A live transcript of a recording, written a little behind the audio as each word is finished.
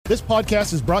This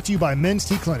podcast is brought to you by Men's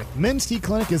T Clinic. Men's T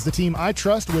Clinic is the team I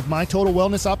trust with my total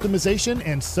wellness optimization,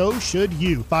 and so should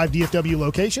you. 5 DFW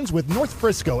locations with North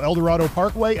Frisco, El Dorado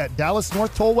Parkway at Dallas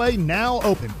North Tollway now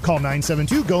open. Call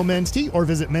 972-GO-MEN'S-T or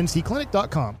visit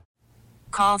mensteclinic.com.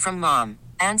 Call from mom.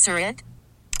 Answer it.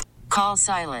 Call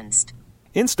silenced.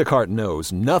 Instacart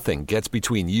knows nothing gets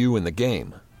between you and the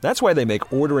game. That's why they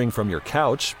make ordering from your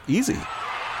couch easy.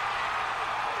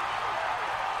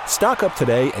 Stock up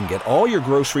today and get all your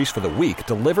groceries for the week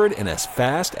delivered in as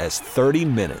fast as 30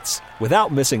 minutes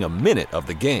without missing a minute of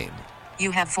the game.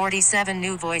 You have 47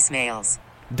 new voicemails.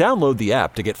 Download the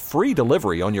app to get free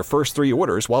delivery on your first 3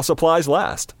 orders while supplies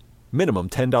last.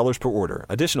 Minimum $10 per order.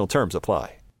 Additional terms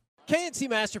apply. K&C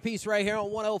Masterpiece right here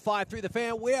on 105.3 The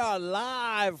Fan. We are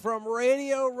live from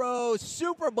Radio Row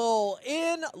Super Bowl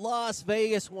in Las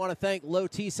Vegas. Want to thank Low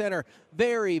T Center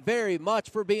very, very much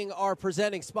for being our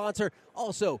presenting sponsor.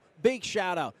 Also, big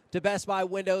shout out to Best Buy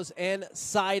Windows and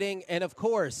Siding. And, of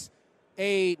course,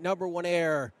 A Number One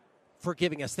Air for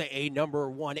giving us the A Number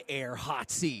One Air hot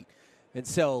seat. And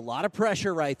so a lot of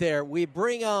pressure right there. We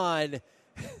bring on...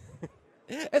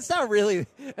 It's not really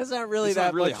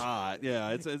that much hot.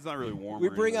 Yeah, it's not really warm. We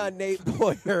bring on Nate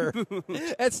Boyer.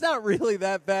 It's not really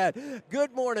that bad.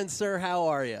 Good morning, sir. How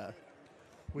are you?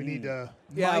 We need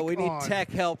we need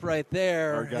tech help right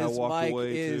there. Our guy His walked mic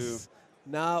away, is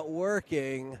not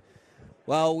working.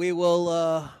 Well, we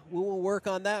will work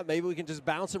on that. Maybe we can just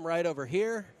bounce him right over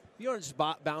here. If you want to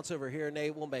just bounce over here,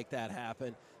 Nate, we'll make that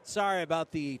happen. Sorry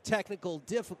about the technical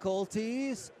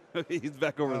difficulties. He's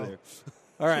back over there.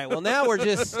 All right. Well, now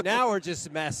we're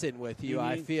just messing with you.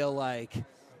 I feel like,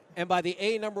 and by the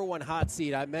A Number One hot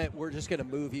seat, I meant we're just going to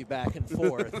move you back and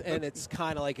forth, and it's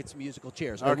kind of like it's musical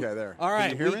chairs. Okay, there. All right,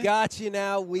 Can you hear me? got you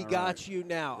now. We got you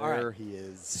now. All right. There he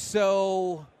is.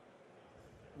 So,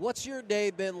 what's your day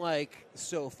been like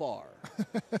so far?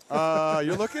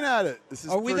 You're looking at it. This is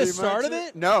Are we pretty the start much of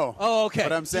it? No. Oh, okay.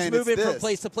 But I'm saying just moving it's from this.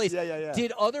 place to place. Yeah.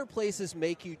 Did other places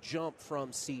make you jump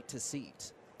from seat to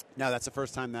seat? No, that's the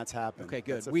first time that's happened. Okay,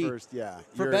 good. That's the first, yeah.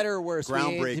 For You're better or worse, we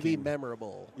aim to be groundbreaking.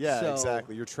 memorable. Yeah, So,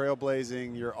 exactly. You're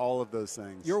trailblazing. You're all of those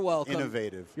things. You're welcome.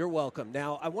 Innovative. You're welcome.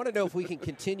 Now, I want to know if we can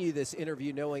continue this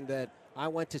interview knowing that I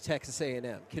went to Texas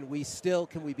A&M. Can we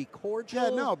be cordial? Yeah,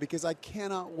 no, because I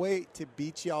cannot wait to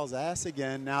beat y'all's ass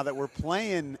again now that we're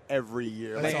playing every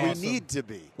year. That's Like awesome. we need to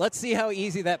be. Let's see how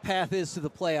easy that path is to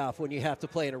the playoff when you have to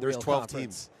play in a There's real 12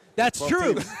 conference. teams. That's 12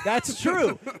 true. teams. That's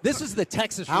true. This is the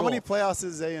Texas How rule. many playoffs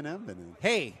has A&M been in?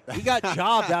 Hey, we got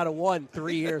jobbed out of one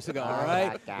 3 years ago, all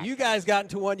right? You guys got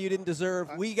into one you didn't deserve.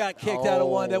 We got kicked out of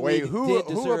one that we did deserve.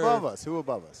 Who above us? Who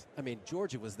above us? I mean,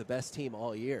 Georgia was the best team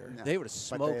all year. No, They would have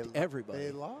but smoked everybody.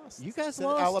 They lost. You guys To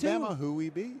lost, Alabama, too. who we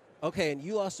beat. Okay, and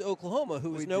you lost to Oklahoma,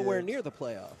 who was We nowhere did. near the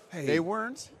playoff. Hey, They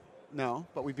weren't. No,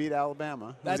 but we beat Alabama.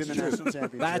 Who That's was in true. the national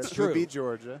championship. That's We true. beat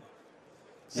Georgia.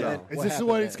 So, Yeah. Is what this happened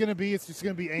what there? it's going to be? It's just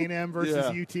going to be A&M versus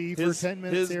UT for 10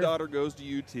 minutes his here? daughter goes to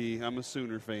UT. I'm a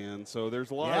Sooner fan, so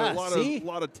there's a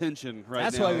lot of tension right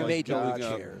That's now. why we made you building look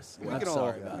up. chairs. We I'm can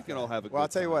sorry all about we can all have a. Well, I'll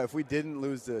good tell you time. what. If we didn't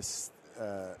lose this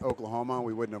Oklahoma,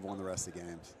 we wouldn't have won the rest of the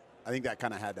games. I think that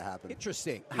kind of had to happen.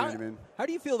 Interesting. You know what I mean? How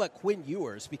do you feel about Quinn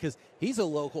Ewers? Because he's a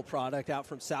local product out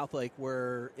from South Lake,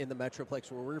 where in the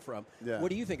Metroplex where we're from. Yeah. What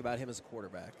do you think about him as a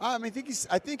quarterback? I mean,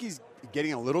 I think he's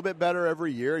getting a little bit better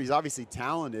every year. He's obviously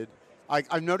talented.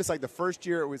 I've noticed like the first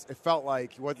year it felt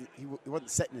like he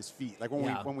wasn't setting his feet. Like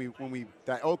when we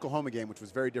that Oklahoma game, which was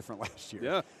very different last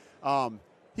year. Yeah.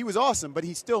 He was awesome, but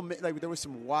he still like there was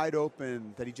some wide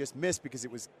open that he just missed because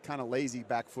it was kind of lazy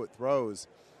back foot throws,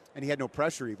 and he had no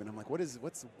pressure even. I'm like,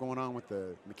 what's going on with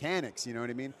the mechanics? You know what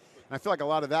I mean? And I feel like a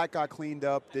lot of that got cleaned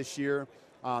up this year.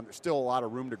 There's still a lot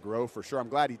of room to grow for sure. I'm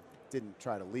glad he didn't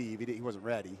try to leave. He wasn't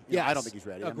ready. Yeah, I don't think he's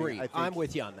ready. Agreed. I think, I'm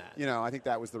with you on that. You know, I think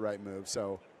that was the right move.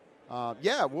 So,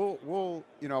 yeah, we'll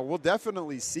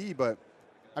definitely see. But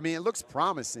I mean, it looks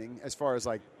promising as far as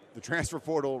like the transfer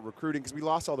portal recruiting because we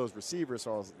lost all those receivers.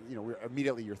 So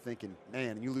immediately you're thinking,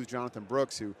 man, and you lose Jonathan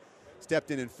Brooks who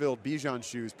stepped in and filled Bijan's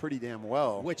shoes pretty damn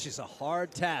well. Which is a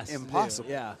hard task. Impossible. To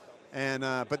do. Yeah. And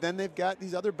but then they've got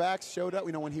these other backs showed up.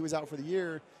 You know, when he was out for the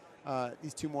year,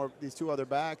 these two other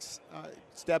backs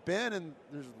step in, and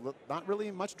there's not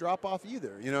really much drop off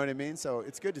either. You know what I mean? So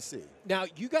it's good to see. Now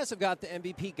you guys have got the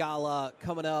MVP Gala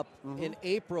coming up in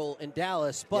April in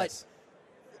Dallas, but Yes.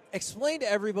 explain to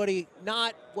everybody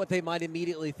not what they might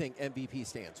immediately think MVP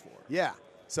stands for. Yeah.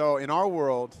 So in our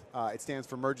world, it stands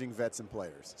for Merging Vets and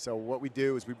Players. So what we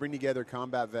do is we bring together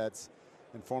combat vets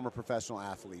and former professional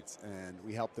athletes, and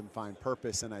we help them find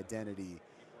purpose and identity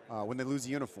when they lose a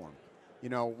uniform. You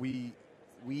know, we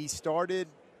started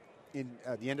in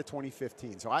the end of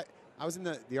 2015. So I was in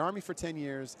the Army for 10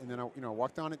 years, and then I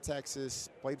walked on at Texas,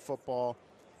 played football.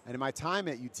 And in my time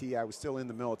at UT, I was still in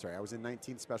the military. I was in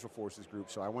 19th Special Forces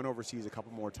Group, so I went overseas a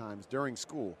couple more times during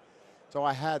school. So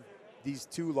I had these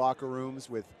 2 locker rooms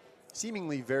with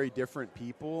seemingly very different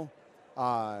people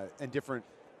and different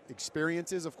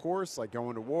experiences, of course, like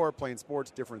going to war, playing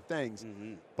sports, different things.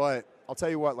 Mm-hmm. But I'll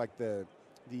tell you what, like the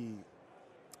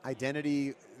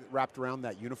identity wrapped around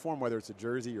that uniform, whether it's a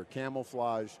jersey or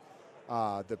camouflage,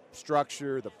 the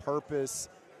structure, the purpose,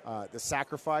 the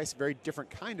sacrifice, very different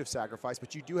kind of sacrifice,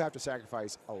 but you do have to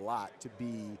sacrifice a lot to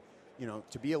be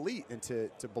elite and to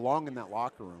belong in that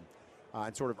locker room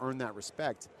and sort of earn that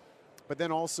respect. But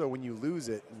then also when you lose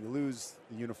it, and you lose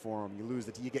the uniform,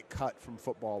 you get cut from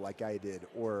football like I did,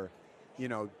 or,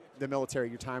 the military,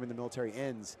 your time in the military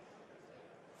ends,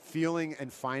 feeling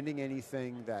and finding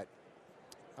anything that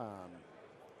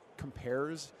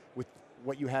compares with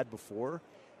what you had before,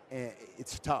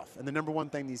 it's tough. And the number one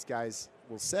thing these guys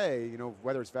will say,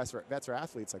 whether it's vets or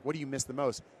athletes, like, what do you miss the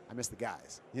most? I miss the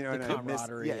guys. The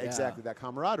camaraderie. Yeah, exactly, that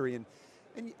camaraderie. And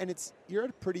it's, you're at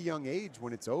a pretty young age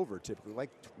when it's over, typically, like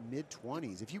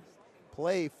mid-20s. If you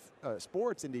play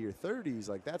sports into your 30s,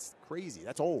 like, that's crazy.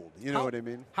 That's old. You know what I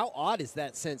mean? How odd is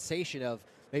that sensation of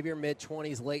maybe your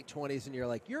mid-20s, late 20s, and you're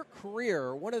like, your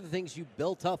career, one of the things you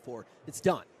built up for, it's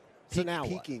done. So now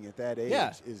peaking at that age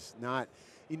is not –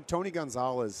 Tony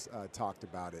Gonzalez talked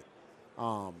about it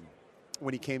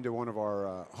when he came to one of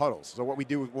our huddles. So what we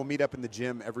do is we'll meet up in the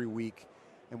gym every week,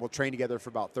 and we'll train together for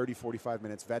about 30, 45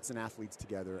 minutes, vets and athletes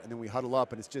together, and then we huddle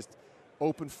up, and it's just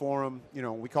open forum.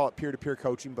 We call it peer-to-peer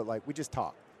coaching, but, like, we just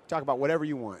talk. Talk about whatever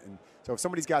you want. And so if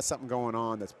somebody's got something going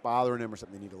on that's bothering them or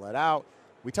something they need to let out,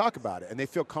 we talk about it. And they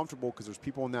feel comfortable because there's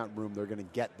people in that room that are going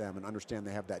to get them and understand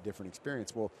they have that different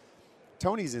experience. Well,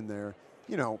 Tony's in there,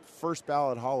 first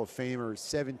ballot Hall of Famer,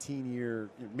 17-year,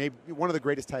 maybe one of the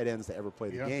greatest tight ends to ever play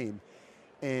the game.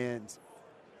 And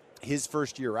his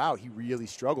first year out, he really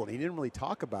struggled. He didn't really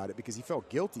talk about it because he felt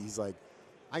guilty. He's like,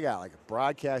 I got like a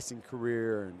broadcasting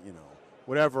career and,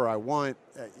 whatever I want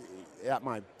at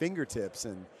my fingertips.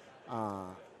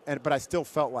 But I still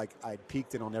felt like I'd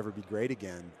peaked and I'll never be great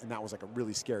again. And that was like a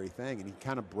really scary thing. And he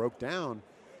kind of broke down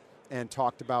and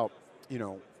talked about,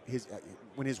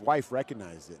 when his wife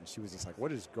recognized it, and she was just like,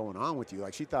 what is going on with you?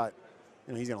 Like, she thought,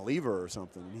 he's going to leave her or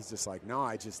something. And he's just like, no,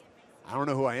 I don't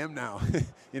know who I am now.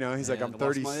 He's like, I'm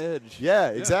 30. Lost my edge. Yeah,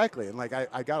 exactly. And like,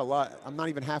 I got a lot. I'm not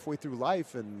even halfway through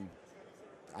life, and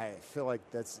I feel like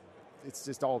it's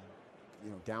just all,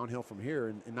 downhill from here,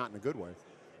 and not in a good way.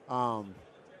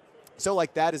 So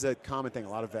like that is a common thing. A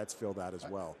lot of vets feel that as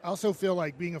well. I also feel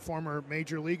like, being a former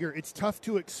major leaguer, it's tough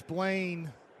to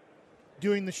explain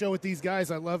doing the show with these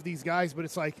guys. I love these guys, but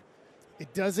it's like,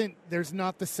 there's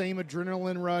not the same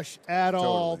adrenaline rush at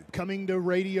all coming to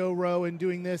Radio Row and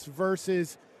doing this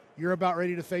versus you're about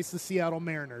ready to face the Seattle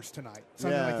Mariners tonight.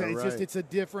 Something like that. It's a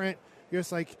different, you're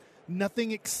just like,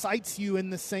 nothing excites you in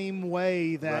the same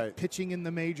way that pitching in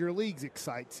the major leagues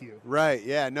excites you. Right.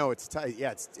 Yeah. No, it's tight.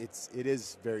 Yeah. It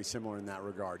is very similar in that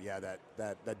regard. Yeah.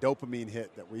 That dopamine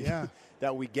hit that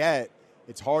we get,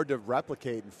 it's hard to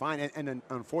replicate and find. And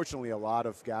unfortunately, a lot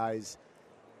of guys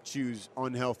choose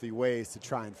unhealthy ways to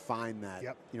try and find that.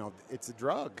 Yep. It's a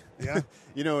drug. Yeah.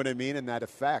 You know what I mean? And that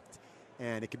effect.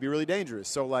 And it can be really dangerous.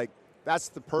 So, like, that's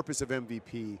the purpose of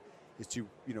MVP, is to,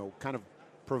 kind of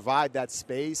provide that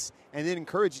space and then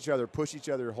encourage each other, push each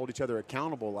other, hold each other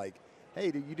accountable. Like, hey,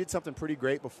 you did something pretty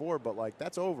great before, but, like,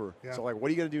 that's over. Yeah. So, like, what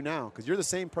are you going to do now? Because you're the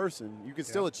same person. You can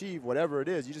still achieve whatever it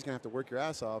is. You're just going to have to work your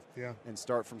ass off and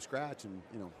start from scratch, and,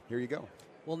 here you go.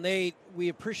 Well, Nate, we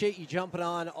appreciate you jumping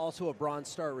on. Also a Bronze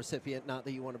Star recipient, not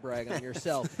that you want to brag on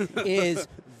yourself, is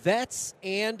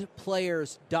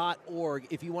vetsandplayers.org.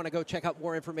 If you want to go check out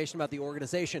more information about the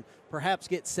organization, perhaps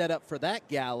get set up for that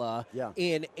gala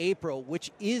in April, which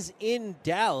is in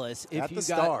Dallas. At the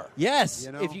Star. Yes,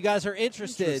 if you guys are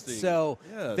interested. So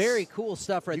very cool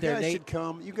stuff there, Nate.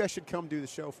 You guys should come do the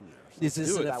show from there. Is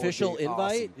this an official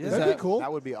invite? Awesome. That'd be cool.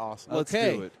 That would be awesome. Okay. Let's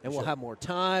do it. And we'll have more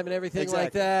time and everything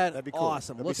like that. That'd be cool.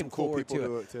 Awesome. There'll Looking be some cool forward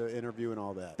people to interview and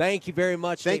all that. Thank you very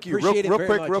much. Thank you. Appreciate Real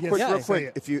it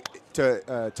quick. If you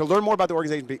to learn more about the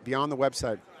organization beyond the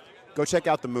website, go check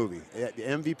out the movie, the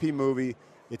MVP movie.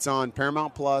 It's on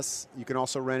Paramount Plus. You can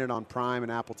also rent it on Prime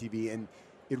and Apple TV. And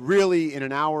it really, in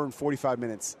an hour and 45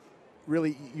 minutes,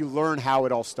 really you learn how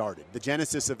it all started, the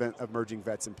genesis of merging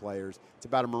vets and players. It's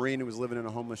about a Marine who was living in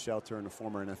a homeless shelter and a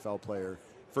former NFL player,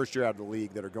 first year out of the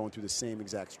league, that are going through the same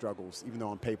exact struggles, even though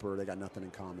on paper they got nothing in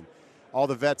common. All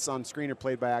the vets on screen are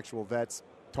played by actual vets.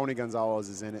 Tony Gonzalez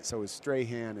is in it, so is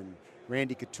Strahan and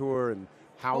Randy Couture and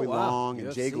Howie Long and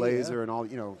UFC, Jay Glazer and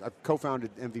all. I've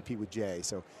co-founded MVP with Jay,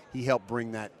 so he helped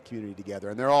bring that community together,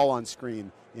 and they're all on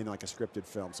screen in like a scripted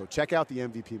film. So check out the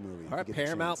MVP movie. All right,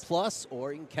 Paramount Plus,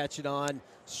 or you can catch it on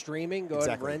streaming. Go ahead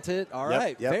and rent it. All yep,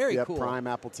 right, yep, very yep, cool. Prime,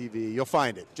 Apple TV. You'll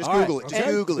find it. Just all Google right. it. Just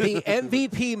Google it. The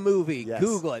MVP movie. Yes.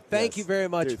 Google it. Thank you very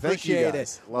much. Dude, Appreciate thank you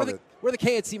guys. it. Love it. We're the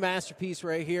K&C Masterpiece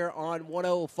right here on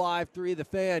 105.3 The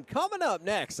Fan. Coming up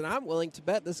next, and I'm willing to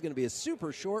bet this is going to be a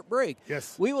super short break.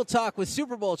 Yes. We will talk with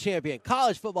Super Bowl champion,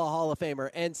 College Football Hall of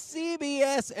Famer, and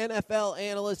CBS NFL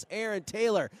analyst Aaron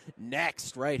Taylor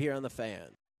next right here on The Fan.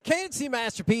 K&C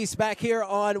Masterpiece back here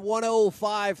on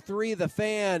 105.3 The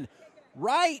Fan.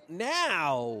 Right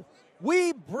now,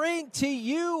 we bring to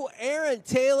you Aaron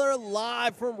Taylor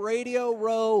live from Radio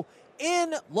Row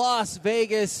in Las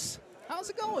Vegas. How's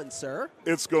it going, sir?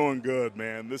 It's going good,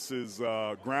 man. This is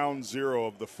ground zero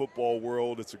of the football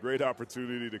world. It's a great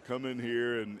opportunity to come in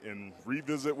here and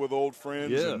revisit with old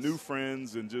friends and new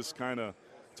friends and just kind of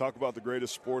talk about the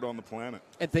greatest sport on the planet.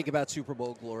 And think about Super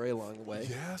Bowl glory along the way.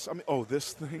 Yes. I mean,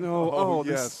 this thing. No,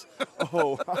 yes.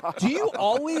 Do you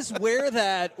always wear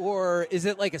that, or is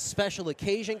it like a special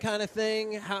occasion kind of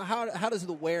thing? How does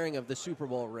the wearing of the Super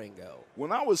Bowl ring go?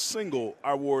 When I was single,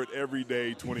 I wore it every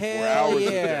day, 24 Hell hours a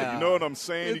day. yeah. You know what I'm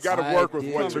saying? It's you got to work with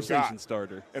what you conversation got.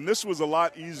 starter. And this was a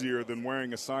lot easier than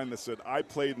wearing a sign that said, I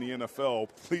played in the NFL,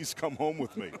 please come home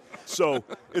with me. So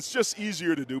it's just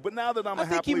easier to do. But now that I'm I a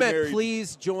think happily you meant married,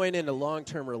 please join in a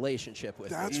long-term relationship with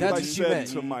that's me. what I you said meant.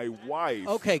 to my wife.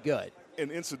 Okay, good. And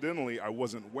incidentally, I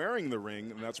wasn't wearing the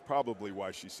ring, and that's probably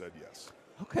why she said yes.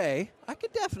 Okay, I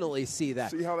could definitely see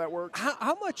that. See how that works?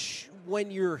 How much, when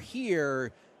you're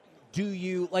here, do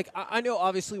you, like, I know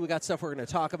obviously we got stuff we're going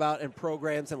to talk about and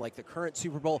programs and like the current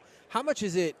Super Bowl. How much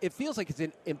is it feels like it's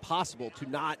impossible to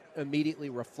not immediately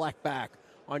reflect back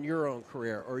on your own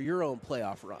career or your own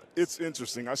playoff run? It's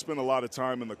interesting. I spent a lot of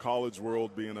time in the college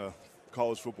world being a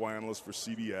college football analyst for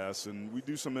CBS, and we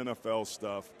do some NFL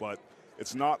stuff, but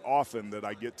it's not often that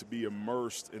I get to be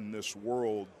immersed in this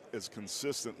world as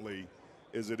consistently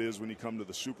as it is when you come to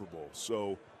the Super Bowl.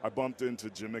 So I bumped into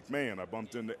Jim McMahon. I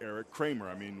bumped into Eric Kramer.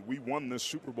 I mean, we won this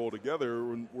Super Bowl together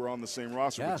when we're on the same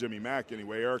roster with Jimmy Mack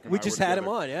anyway. Eric and we I just were had him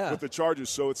together on, with the Chargers.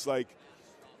 So it's like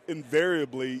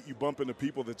invariably you bump into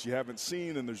people that you haven't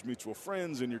seen, and there's mutual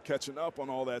friends, and you're catching up on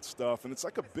all that stuff. And it's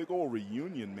like a big old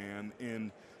reunion, man.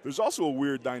 And there's also a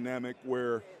weird dynamic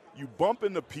where you bump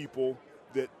into people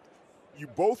that you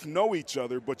both know each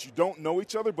other, but you don't know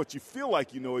each other, but you feel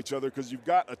like you know each other because you've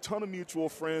got a ton of mutual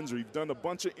friends, or you've done a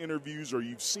bunch of interviews, or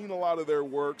you've seen a lot of their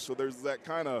work. So there's that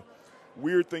kind of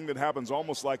weird thing that happens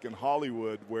almost like in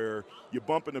Hollywood where you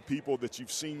bump into people that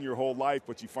you've seen your whole life,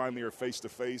 but you finally are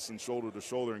face-to-face and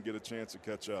shoulder-to-shoulder and get a chance to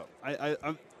catch up.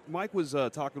 Mike was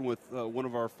talking with one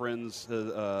of our friends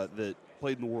that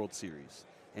played in the World Series,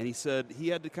 and he said he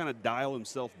had to kind of dial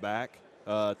himself back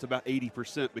to about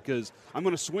 80% because I'm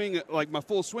going to swing like my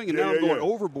full swing, and now I'm going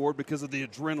overboard because of the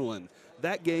adrenaline.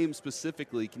 That game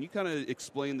specifically, can you kind of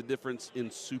explain the difference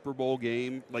in Super Bowl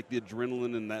game, like the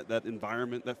adrenaline and that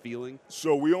environment, that feeling?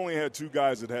 So we only had two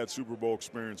guys that had Super Bowl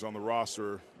experience on the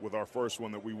roster with our first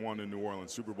one that we won in New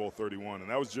Orleans, Super Bowl 31,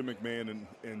 and that was Jim McMahon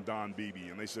and Don Beebe.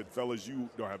 And they said, fellas, you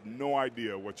don't have no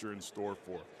idea what you're in store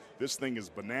for. This thing is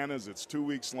bananas. It's 2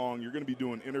 weeks long. You're going to be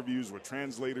doing interviews with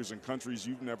translators in countries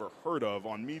you've never heard of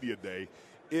on media day.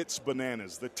 It's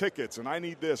bananas. The tickets, and I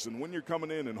need this, and when you're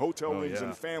coming in, and hotel rooms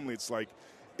and family, it's like,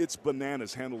 it's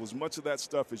bananas. Handle as much of that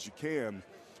stuff as you can.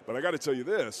 But I got to tell you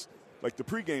this, like the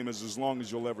pregame is as long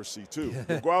as you'll ever see, too.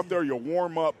 You'll go out there, you'll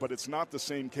warm up, but it's not the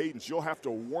same cadence. You'll have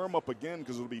to warm up again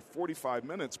because it'll be 45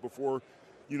 minutes before,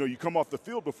 you come off the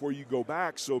field before you go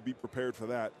back, so be prepared for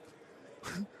that.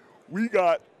 We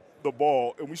got the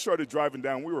ball, and we started driving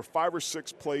down. We were 5 or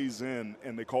 6 plays in,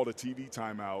 and they called a TV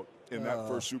timeout in that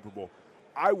first Super Bowl.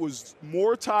 I was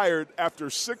more tired after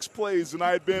 6 plays than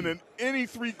I had been in any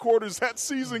 3 quarters that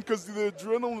season because the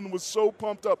adrenaline was so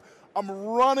pumped up. I'm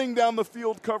running down the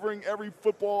field covering every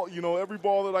football, every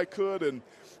ball that I could, and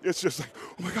it's just like,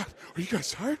 oh, my God, are you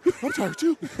guys tired? I'm tired,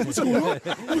 too. What's going on?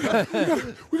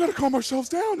 We got to calm ourselves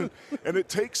down. And it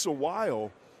takes a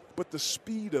while, but the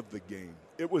speed of the game,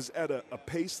 it was at a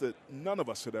pace that none of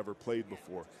us had ever played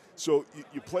before. So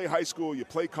you play high school, you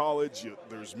play college,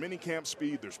 there's mini camp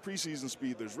speed, there's preseason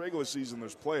speed, there's regular season,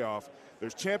 there's playoff,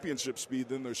 there's championship speed,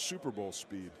 then there's Super Bowl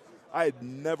speed. I had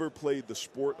never played the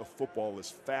sport of football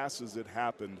as fast as it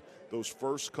happened those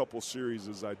first couple series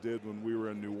as I did when we were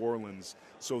in New Orleans.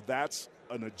 So that's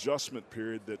an adjustment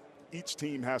period that each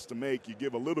team has to make. You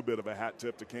give a little bit of a hat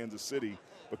tip to Kansas City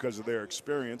because of their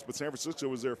experience, but San Francisco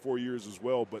was there 4 years as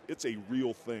well, but it's a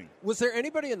real thing. Was there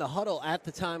anybody in the huddle at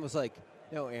the time was like,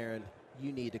 no, Aaron,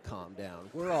 you need to calm down.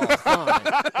 We're all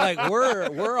fine. Like,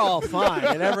 we're all fine,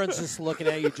 and everyone's just looking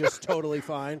at you just totally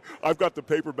fine. I've got the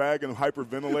paper bag and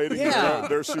hyperventilating. Yeah.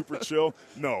 They're super chill.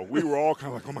 No, we were all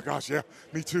kind of like, oh, my gosh, yeah,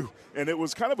 me too. And it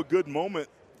was kind of a good moment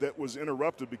that was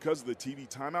interrupted because of the TV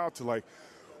timeout to like,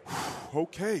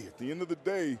 okay, at the end of the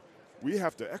day, we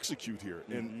have to execute here.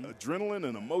 And adrenaline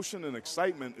and emotion and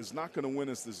excitement is not going to win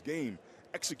us this game.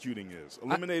 Executing is.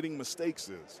 Eliminating mistakes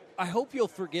is. I hope you'll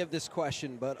forgive this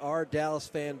question, but our Dallas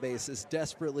fan base is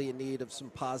desperately in need of some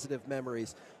positive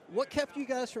memories. What kept you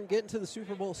guys from getting to the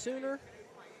Super Bowl sooner?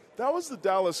 That was the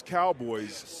Dallas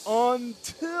Cowboys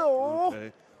until...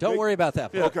 Okay. Don't worry about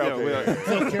that. Yeah,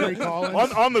 Okay. Kerry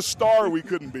Collins. On the star, we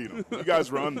couldn't beat them. You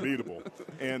guys were unbeatable.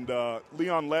 And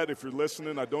Leon Lett, if you're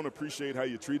listening, I don't appreciate how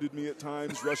you treated me at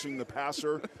times, rushing the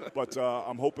passer, but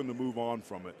I'm hoping to move on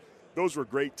from it. Those were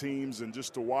great teams, and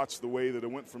just to watch the way that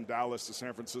it went from Dallas to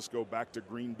San Francisco back to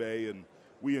Green Bay, and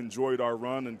we enjoyed our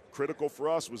run, and critical for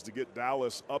us was to get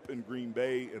Dallas up in Green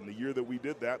Bay, and the year that we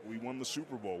did that, we won the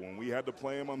Super Bowl. When we had to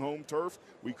play them on home turf,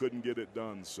 we couldn't get it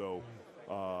done. So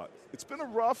it's been a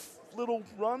rough little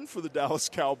run for the Dallas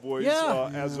Cowboys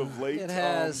as of late. It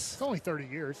has. It's only 30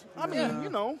 years. I mean,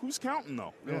 who's counting,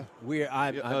 though? Yeah.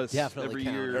 I'm Us, definitely every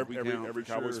counting. year. Every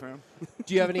Cowboys fan?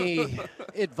 Do you have any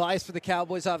advice for the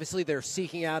Cowboys? Obviously, they're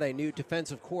seeking out a new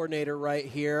defensive coordinator right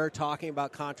here, talking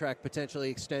about contract potentially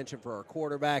extension for our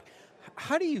quarterback.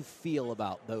 How do you feel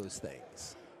about those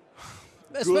things?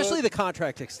 Especially the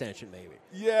contract extension, maybe.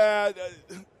 Yeah.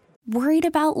 Worried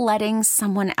about letting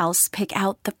someone else pick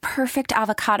out the perfect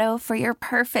avocado for your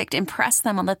perfect impress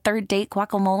them on the third date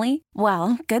guacamole?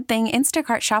 Well, good thing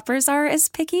Instacart shoppers are as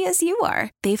picky as you are.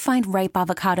 They find ripe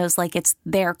avocados like it's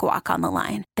their guac on the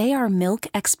line. They are milk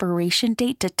expiration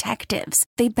date detectives.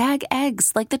 They bag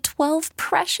eggs like the 12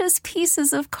 precious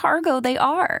pieces of cargo they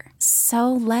are.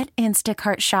 So let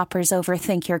Instacart shoppers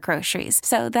overthink your groceries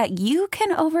so that you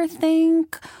can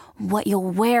overthink what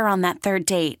you'll wear on that third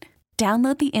date.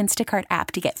 Download the Instacart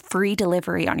app to get free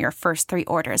delivery on your first 3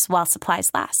 orders while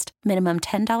supplies last. Minimum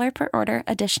 $10 per order.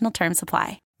 Additional terms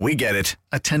apply. We get it.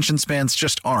 Attention spans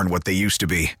just aren't what they used to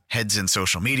be. Heads in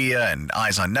social media and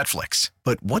eyes on Netflix.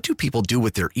 But what do people do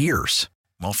with their ears?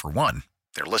 Well, for one,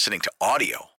 they're listening to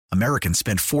audio. Americans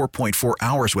spend 4.4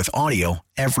 hours with audio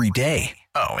every day.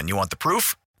 Oh, and you want the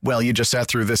proof? Well, you just sat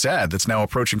through this ad that's now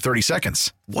approaching 30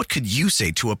 seconds. What could you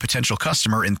say to a potential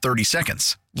customer in 30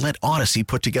 seconds? Let Odyssey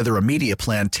put together a media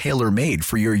plan tailor-made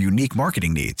for your unique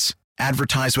marketing needs.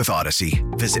 Advertise with Odyssey.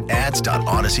 Visit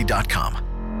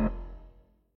ads.odyssey.com.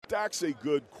 Dak's a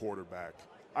good quarterback.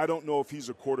 I don't know if he's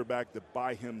a quarterback that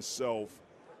by himself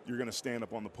you're going to stand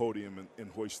up on the podium and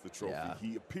hoist the trophy. Yeah.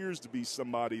 He appears to be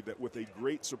somebody that with a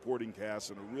great supporting cast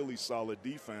and a really solid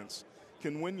defense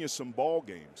can win you some ball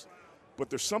games. But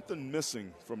there's something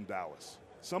missing from Dallas.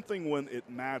 Something when it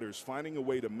matters, finding a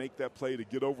way to make that play to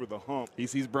get over the hump. He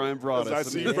sees Brian Broaddus. As I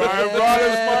see Brian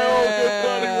Broaddus, my old good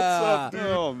buddy. What's up, dude?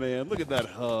 Oh, man, look at that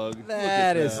hug.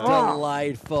 That is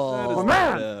delightful. That is the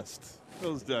best.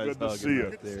 Those guys Good to hugging see you.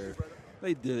 right there.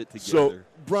 They did it together. So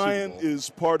Brian is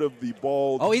part of the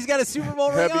bald. Oh, he's got a Super Bowl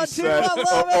ring Heavy on, too. set. I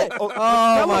love it. Oh,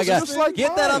 Oh, my looks God. just like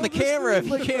Get that on the Brian. camera if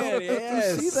you Like, can.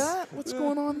 Yes. You see that? What's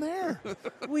going on there?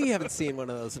 We haven't seen one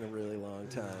of those in a really long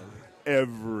time.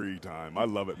 Every time. I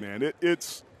love it, man.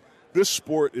 It's this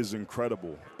sport is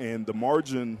incredible, and the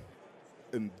margin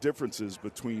and differences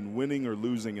between winning or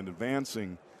losing and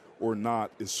advancing or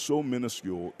not is so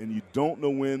minuscule, and you don't know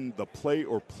when the play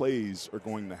or plays are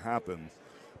going to happen.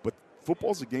 But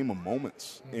football's a game of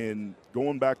moments, and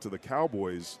going back to the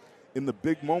Cowboys, in the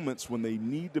big moments when they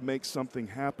need to make something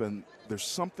happen, there's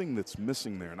something that's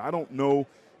missing there. And I don't know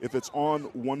if it's on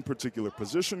one particular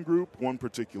position group, one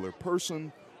particular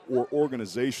person, or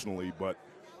organizationally, but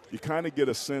you kind of get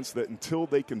a sense that until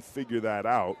they can figure that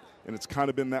out, and it's kind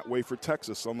of been that way for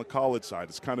Texas on the college side.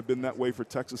 It's kind of been that way for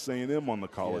Texas A&M on the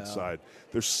college side.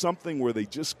 There's something where they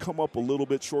just come up a little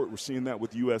bit short. We're seeing that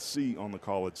with USC on the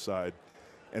college side.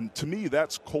 And to me,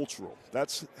 that's cultural.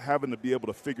 That's having to be able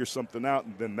to figure something out,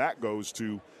 and then that goes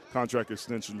to contract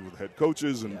extensions with head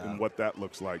coaches and what that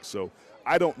looks like. So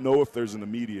I don't know if there's an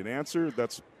immediate answer.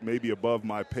 That's maybe above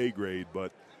my pay grade,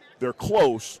 but they're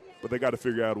close, but they got to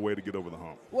figure out a way to get over the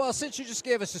hump. Well, since you just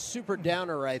gave us a super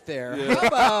downer right there, Yeah. how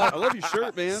about I love your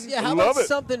shirt, man. Yeah, how Love about it.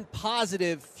 something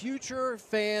positive? Future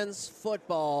fans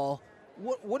football.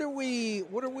 What are we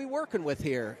working with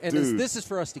here? And Dude. this is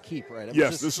for us to keep, right? I'm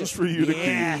Yes, just- this is for you to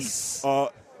Yes. keep.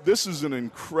 This is an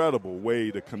incredible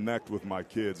way to connect with my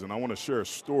kids, and I want to share a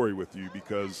story with you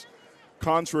because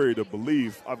contrary to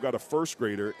belief, I've got a first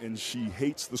grader, and she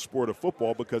hates the sport of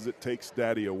football because it takes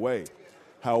daddy away.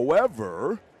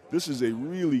 However, this is a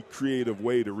really creative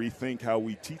way to rethink how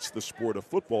we teach the sport of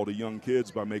football to young kids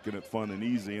by making it fun and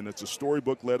easy. And it's a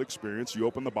storybook-led experience. You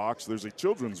open the box, there's a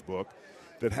children's book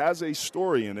that has a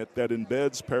story in it that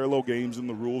embeds parallel games in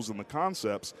the rules and the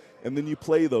concepts, and then you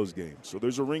play those games. So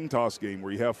there's a ring toss game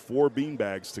where you have 4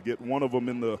 beanbags to get one of them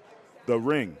in the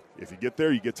ring. If you get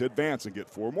there, you get to advance and get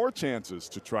 4 more chances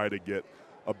to try to get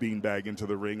a beanbag into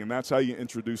the ring, and that's how you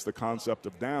introduce the concept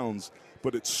of downs.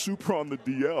 But it's super on the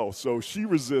DL, so she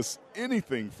resists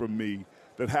anything from me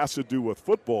that has to do with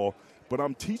football, but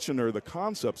I'm teaching her the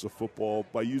concepts of football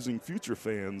by using future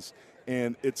fans,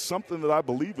 and it's something that I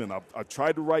believe in. I've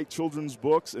tried to write children's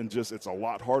books, and it's a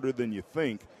lot harder than you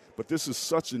think, but this is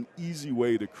such an easy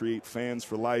way to create fans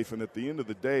for life, and at the end of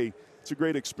the day, it's a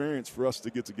great experience for us to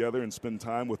get together and spend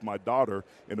time with my daughter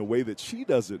in a way that she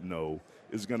doesn't know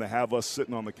is going to have us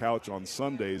sitting on the couch on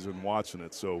Sundays and watching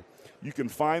it. So you can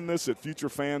find this at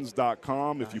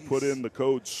futurefans.com. Nice. If you put in the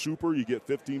code SUPER, you get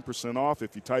 15% off.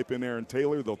 If you type in Aaron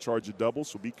Taylor, they'll charge you double,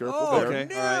 so be careful there. Okay.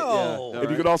 No. All right. Yeah.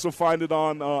 And you can also find it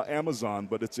on Amazon,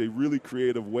 but it's a really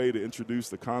creative way to introduce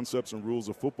the concepts and rules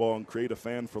of football and create a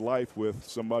fan for life with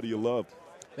somebody you love.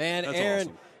 Man, That's Aaron,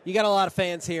 awesome. you got a lot of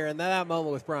fans here, and that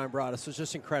moment with Brian Broaddus was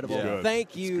just incredible. Yeah.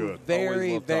 Thank you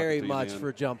very, love very talking to you, much man.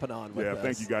 for jumping on with us. Yeah,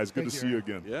 thank you guys. Good to see you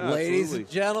again. Yeah, Ladies absolutely. and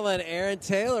gentlemen, Aaron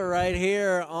Taylor right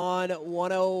here on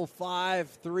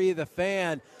 105.3 The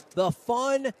Fan. The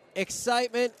fun,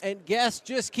 excitement, and guests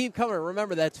just keep coming.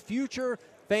 Remember, that's Future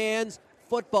Fans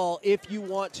Football if you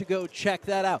want to go check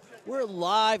that out. We're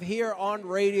live here on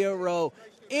Radio Row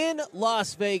in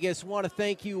Las Vegas. Want to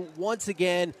thank you once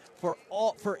again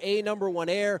for A Number One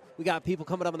Air. We got people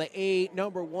coming up on the A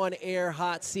Number One Air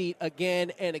hot seat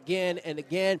again and again and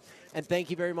again. And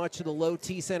thank you very much to the Low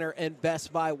T Center and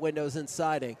Best Buy Windows and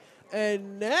Siding.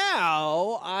 And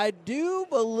now I do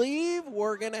believe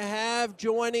we're going to have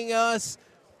joining us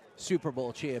Super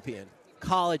Bowl champion,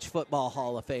 College Football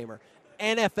Hall of Famer,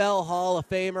 NFL Hall of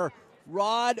Famer,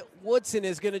 Rod Woodson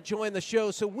is going to join the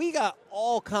show. So we got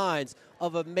all kinds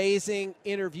of amazing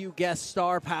interview guest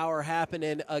star power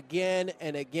happening again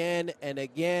and again and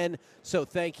again. So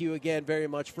thank you again very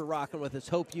much for rocking with us.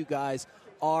 Hope you guys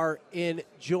are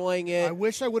enjoying it. I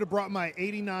wish I would have brought my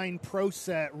 89 Pro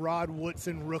Set Rod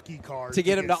Woodson rookie card to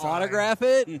get him to signed, autograph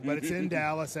it? but it's in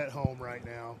Dallas at home right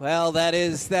now. Well, that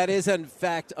is in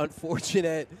fact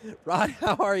unfortunate. Rod,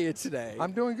 how are you today?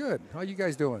 I'm doing good. How you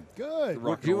guys doing? Good.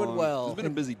 We're doing along. well. It's been a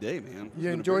busy day, man.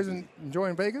 You enjoying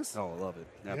Vegas? Oh, I love it.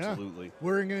 Absolutely. Yeah.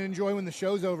 We're going to enjoy when the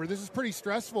show's over. This is pretty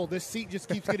stressful. This seat just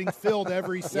keeps getting filled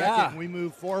every second Yeah. we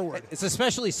move forward. It's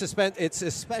especially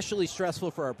stressful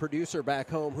for our producer back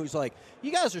home who's like, you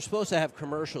guys are supposed to have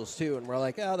commercials too, and we're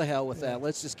like, oh, the hell with that.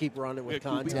 Let's just keep running with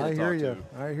content. I hear talk you.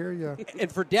 I hear you. And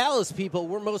for Dallas people,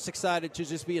 we're most excited to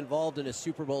just be involved in a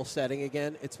Super Bowl setting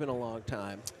again. It's been a long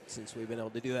time since we've been able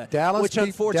to do that. Which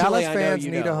unfortunately Dallas fans I know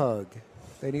you need know. a hug.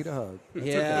 They need a hug.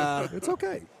 Yeah. It's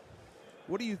okay.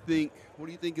 What do you think? What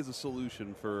do you think is a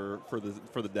solution for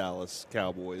the Dallas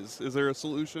Cowboys? Is there a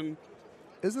solution?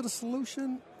 Is it a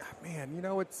solution? Man,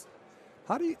 it's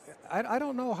how do you? I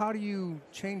don't know. How do you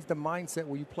change the mindset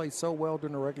where you play so well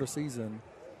during the regular season?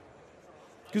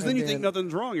 Because then you think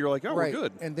nothing's wrong. You're like, oh, right. we're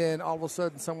good. And then all of a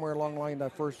sudden, somewhere along the line,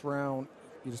 that first round,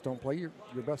 you just don't play your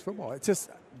best football. It's just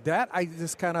that I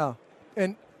just kind of –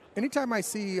 and anytime I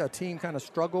see a team kind of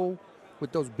struggle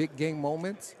with those big game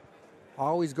moments, I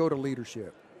always go to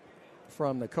leadership.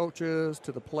 From the coaches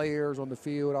to the players on the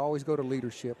field, I always go to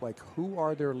leadership. Like, who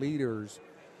are their leaders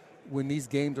when these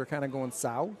games are kind of going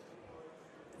south?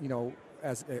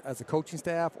 As a coaching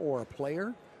staff or a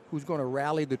player who's going to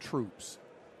rally the troops.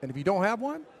 And if you don't have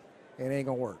one, it ain't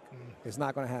going to work. It's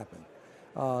not going to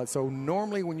happen. So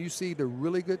normally when you see the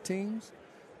really good teams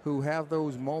who have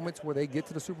those moments where they get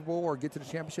to the Super Bowl or get to the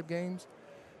championship games,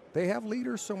 they have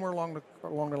leaders somewhere along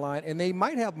the line, and they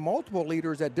might have multiple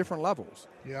leaders at different levels.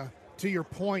 Yeah. To your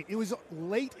point, it was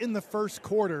late in the first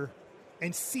quarter,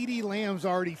 and CeeDee Lamb's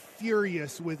already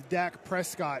furious with Dak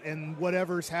Prescott and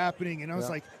whatever's happening. And I was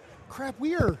like, crap,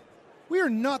 we are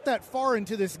not that far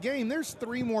into this game. There's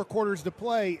 3 more quarters to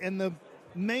play, and the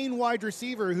main wide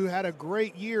receiver who had a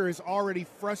great year is already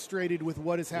frustrated with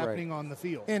what is happening on the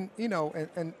field. And,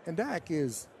 and Dak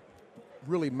is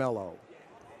really mellow.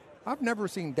 I've never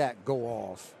seen Dak go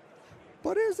off.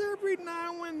 But there's every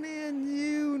now and then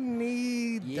you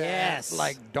need that,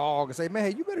 like, dog and say, man,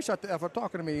 hey, you better shut the F up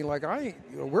talking to me. Like,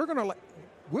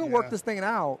 we'll work this thing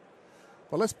out,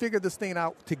 but let's figure this thing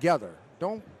out together.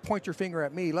 Don't point your finger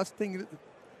at me. Let's think.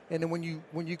 And then when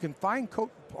you can find coach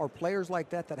or players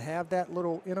like that have that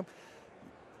little in them,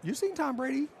 you've seen Tom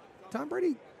Brady. Tom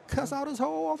Brady cuss out his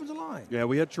whole offensive line. Yeah,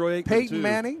 we had Troy Aikman, Peyton too.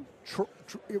 Manning,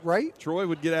 right? Troy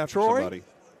would get after somebody.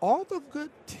 All the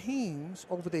good teams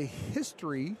over the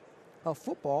history of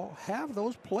football have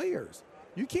those players.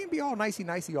 You can't be all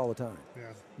nicey-nicey all the time. Yeah.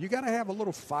 You got to have a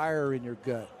little fire in your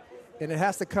gut, and it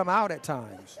has to come out at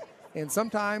times. And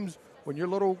sometimes when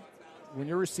your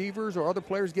receivers or other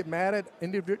players get mad at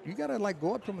individual, you got to like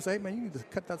go up to them and say, hey, man, you need to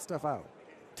cut that stuff out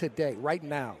today, right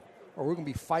now, or we're going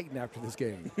to be fighting after this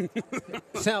game.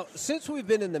 So, since we've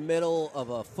been in the middle of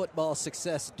a football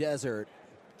success desert,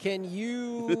 can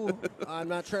you, I'm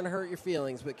not trying to hurt your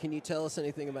feelings, but can you tell us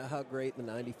anything about how great the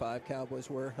 95 Cowboys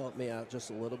were? Help me out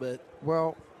just a little bit.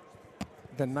 Well,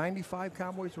 the 95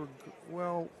 Cowboys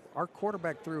were, our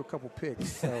quarterback threw a couple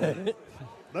picks. So.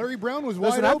 Larry Brown was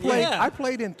wide open. open. I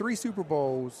played in 3 Super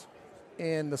Bowls,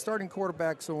 and the starting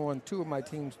quarterbacks on 2 of my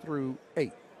teams threw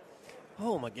 8.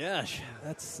 Oh, my gosh.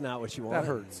 That's not what you want. That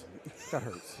hurts. That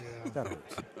hurts. That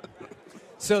hurts.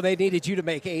 So they needed you to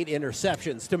make 8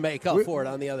 interceptions to make up for it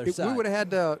on the other side. We would have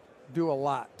had to do a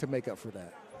lot to make up for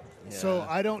that. Yeah. So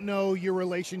I don't know your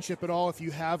relationship at all if you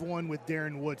have one with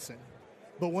Darren Woodson.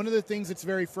 But one of the things that's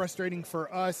very frustrating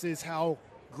for us is how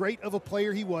great of a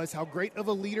player he was, how great of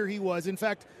a leader he was. In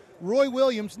fact, Roy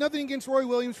Williams, nothing against Roy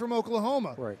Williams from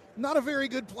Oklahoma. Right. Not a very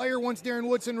good player once Darren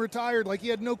Woodson retired. Like, he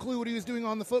had no clue what he was doing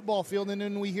on the football field. And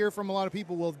then we hear from a lot of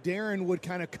people, well, Darren would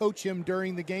kind of coach him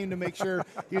during the game to make sure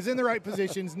he was in the right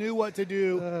positions, knew what to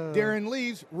do. Darren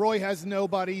leaves. Roy has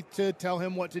nobody to tell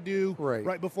him what to do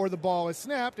right before the ball is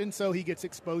snapped, and so he gets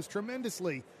exposed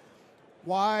tremendously.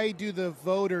 Why do the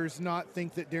voters not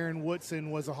think that Darren Woodson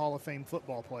was a Hall of Fame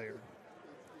football player?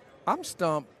 I'm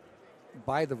stumped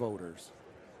by the voters.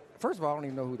 First of all, I don't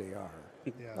even know who they are.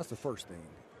 Yeah. That's the first thing.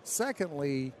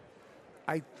 Secondly,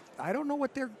 I don't know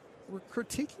what they're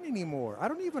critiquing anymore. I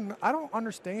don't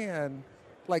understand.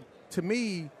 Like, to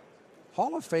me,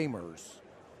 Hall of Famers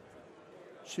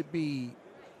should be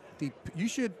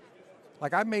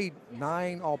I made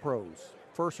 9 All-Pros,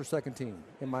 first or second team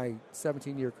in my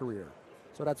 17-year career.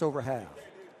 So that's over half.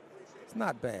 It's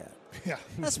not bad. Yeah,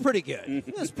 that's pretty good.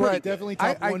 That's pretty definitely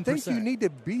top 1%. I think you need to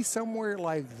be somewhere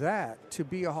like that to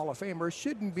be a Hall of Famer. It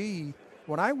shouldn't be.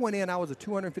 When I went in, I was a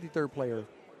 253rd player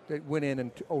that went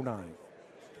in 09.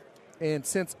 And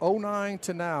since 09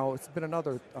 to now, it's been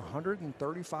another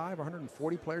 135,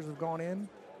 140 players have gone in.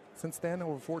 Since then,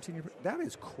 over 14 years. That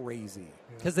is crazy.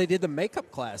 Because they did the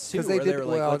makeup class, too. Because they did.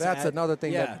 Like, that's another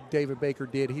thing that David Baker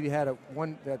did. He had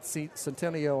that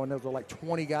Centennial, and there were like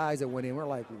 20 guys that went in. We're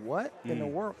like, what in the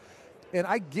world? And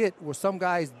I get where some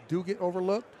guys do get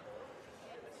overlooked.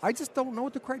 I just don't know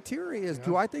what the criteria is. Yeah.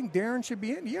 Do I think Darren should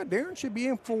be in? Yeah, Darren should be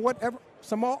in for whatever.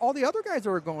 All the other guys that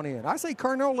are going in. I say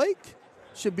Carnell Lake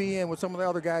should be in with some of the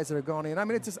other guys that have gone in. I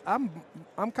mean, it's just I'm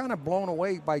kind of blown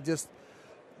away by just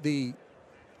the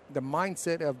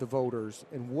mindset of the voters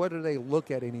and what do they look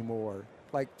at anymore.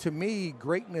 Like, to me,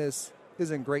 greatness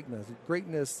isn't greatness.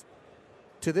 Greatness,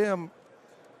 to them,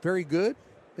 very good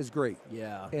is great.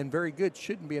 Yeah. And very good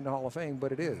shouldn't be in the Hall of Fame,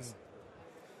 but it is.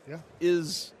 Yeah.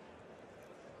 Is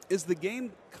the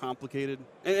game complicated?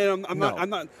 And I'm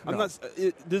not.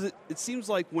 It seems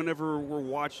like whenever we're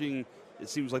watching, it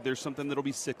seems like there's something that'll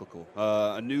be cyclical.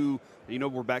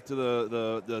 We're back to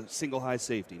the single high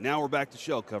safety. Now we're back to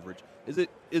shell coverage. Is it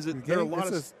there are a lot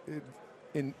of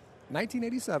in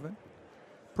 1987,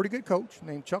 pretty good coach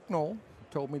named Chuck Knoll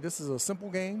told me this is a simple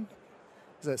game.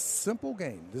 It's a simple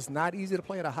game. It's not easy to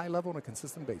play at a high level on a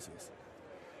consistent basis.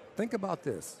 Think about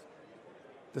this.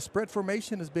 The spread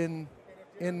formation has been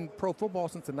in pro football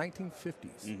since the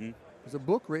 1950s. Mm-hmm. There's a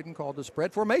book written called The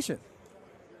Spread Formation.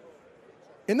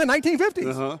 In the 1950s.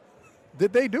 Uh-huh.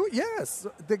 Did they do it? Yes.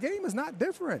 The game is not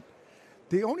different.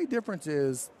 The only difference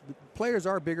is the players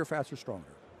are bigger, faster,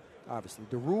 stronger, obviously.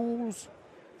 The rules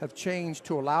have changed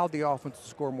to allow the offense to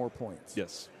score more points.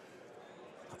 Yes.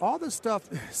 All this stuff,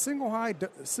 single high,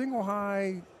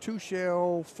 2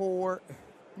 shell, 4.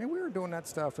 I mean, we were doing that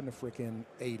stuff in the freaking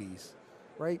 80s,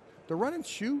 right? The run and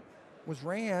shoot was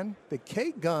ran, the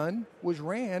K gun was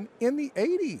ran in the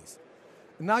 80s.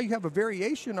 And now you have a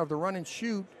variation of the run and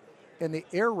shoot and the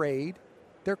air raid.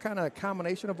 They're kind of a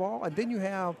combination of all. And then you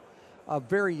have a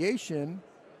variation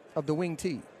of the wing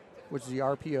T, which is the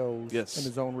RPOs and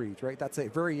the zone reads, right? That's a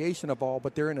variation of all,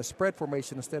 but they're in a spread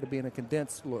formation instead of being a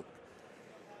condensed look.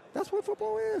 That's what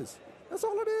football is. That's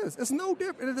all it is. It's no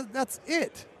different. That's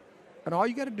it. And all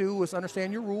you got to do is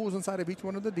understand your rules inside of each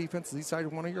one of the defenses, inside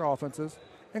of one of your offenses,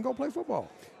 and go play football.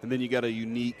 And then you got a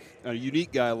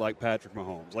unique guy like Patrick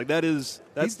Mahomes. Like he's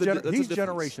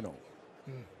generational.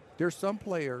 There's some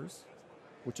players,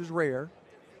 which is rare,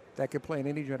 that can play in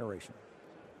any generation,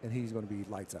 and he's going to be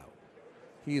lights out.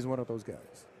 He is one of those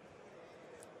guys.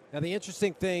 Now, the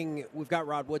interesting thing, we've got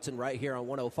Rod Woodson right here on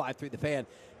 105 through the Fan.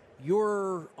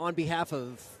 You're on behalf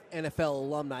of NFL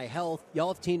Alumni Health. Y'all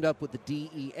have teamed up with the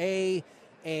DEA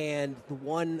and the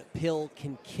One Pill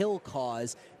Can Kill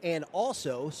cause. And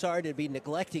also, sorry to be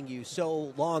neglecting you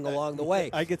so long along the way.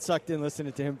 I get sucked in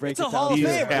listening to him break It's it a down. Hall of He's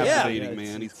Famer, captivating,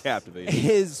 man. He's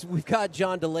captivating. We've got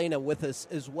John Delana with us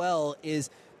as well.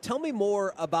 Tell me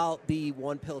more about the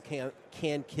One Pill Can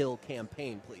Kill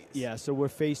campaign, please. Yeah, so we're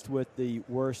faced with the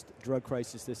worst drug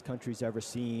crisis this country's ever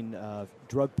seen.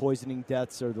 Drug poisoning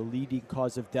deaths are the leading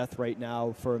cause of death right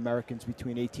now for Americans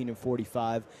between 18 and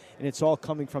 45, and it's all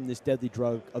coming from this deadly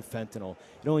drug of fentanyl.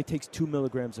 It only takes 2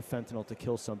 milligrams of fentanyl to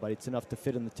kill somebody. It's enough to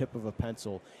fit in the tip of a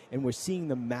pencil, and we're seeing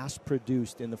them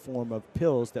mass-produced in the form of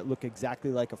pills that look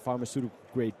exactly like a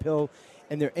pharmaceutical-grade pill,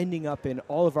 and they're ending up in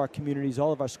all of our communities,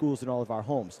 all of our schools, and all of our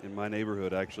homes. In my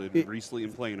neighborhood, actually, recently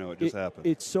in Plano, it just happened.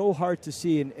 It's so hard to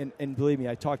see, and believe me,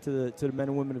 I talk to the men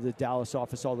and women of the Dallas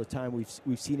office all the time.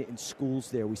 We've seen it in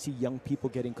schools there. We see young people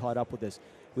getting caught up with this.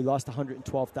 We lost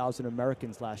 112,000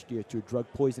 Americans last year to drug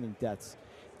poisoning deaths,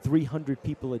 300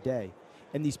 people a day.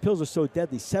 And these pills are so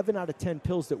deadly. 7 out of 10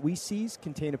 pills that we seize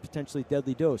contain a potentially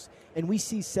deadly dose. And we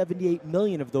seized 78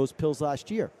 million of those pills last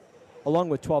year, along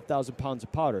with 12,000 pounds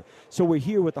of powder. So we're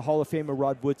here with the Hall of Famer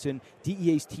Rod Woodson.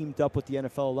 DEA's teamed up with the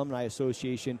NFL Alumni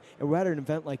Association, and we're at an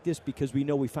event like this because we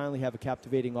know we finally have a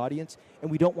captivating audience,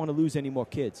 and we don't want to lose any more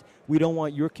kids. We don't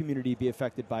want your community to be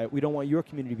affected by it. We don't want your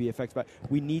community to be affected by it.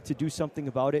 We need to do something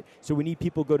about it, so we need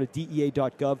people to go to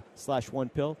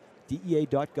dea.gov/onepill,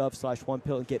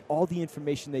 dea.gov/onepill, and get all the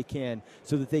information they can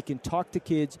so that they can talk to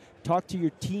kids, talk to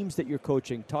your teams that you're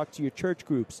coaching, talk to your church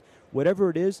groups, whatever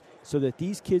it is, so that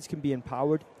these kids can be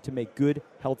empowered to make good,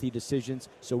 healthy decisions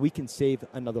so we can save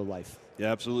another life.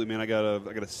 Yeah, absolutely, man. I got a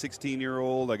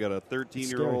 16-year-old, I got a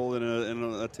 13-year-old, and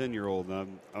a 10-year-old,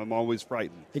 and I'm always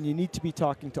frightened. And you need to be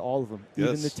talking to all of them,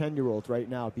 even the 10-year-old right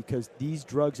now, because these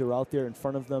drugs are out there in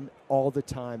front of them all the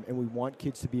time, and we want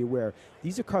kids to be aware.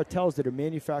 These are cartels that are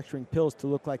manufacturing pills to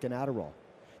look like an Adderall,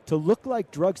 to look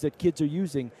like drugs that kids are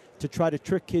using to try to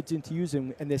trick kids into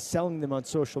using, and they're selling them on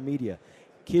social media.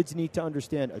 Kids need to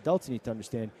understand, adults need to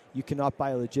understand, you cannot buy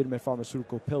a legitimate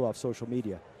pharmaceutical pill off social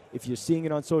media. If you're seeing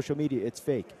it on social media, it's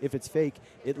fake. If it's fake,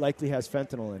 it likely has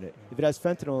fentanyl in it. If it has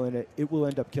fentanyl in it, it will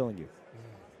end up killing you.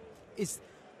 It's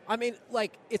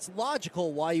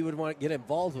logical why you would want to get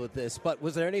involved with this, but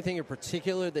was there anything in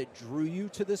particular that drew you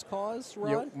to this cause,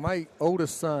 Rod? Yeah, my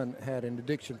oldest son had an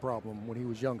addiction problem when he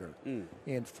was younger.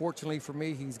 And fortunately for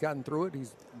me, he's gotten through it.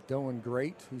 He's doing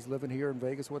great. He's living here in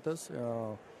Vegas with us.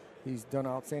 He's done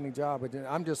an outstanding job. But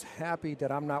I'm just happy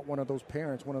that I'm not one of those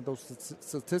parents, one of those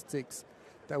statistics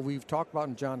that we've talked about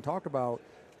and John talked about,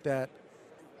 that,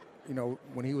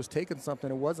 when he was taking something,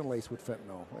 it wasn't laced with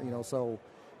fentanyl,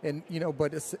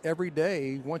 but it's every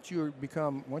day. Once you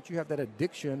have that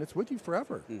addiction, it's with you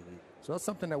forever. So that's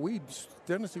something that we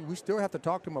still have to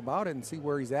talk to him about it and see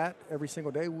where he's at every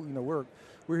single day. We're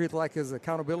here like his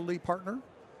accountability partner.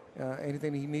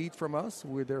 Anything he needs from us,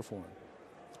 we're there for him.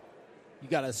 You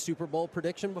got a Super Bowl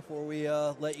prediction before we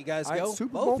let you guys go?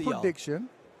 Super Bowl prediction.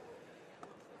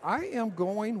 I am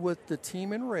going with the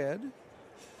team in red.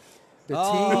 The team.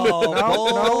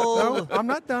 No, I'm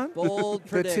not done. Bold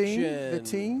prediction. The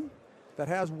team that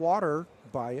has water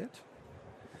by it,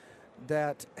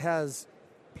 that has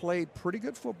played pretty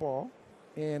good football,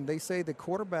 and they say the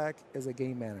quarterback is a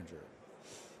game manager.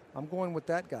 I'm going with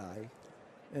that guy,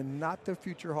 and not the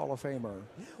future Hall of Famer.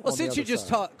 Well, since you just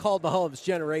called Mahomes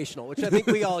generational, which I think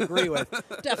we all agree with,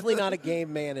 definitely not a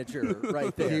game manager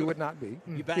right there. He would not be.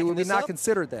 He would be not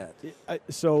considered that.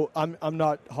 So I'm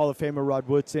not Hall of Famer Rod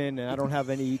Woodson, and I don't have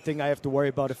anything I have to worry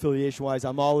about affiliation-wise.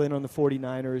 I'm all in on the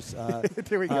 49ers.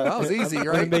 There we go. That was easy, right?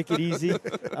 I'm going to make it easy.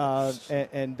 I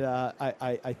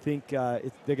think they're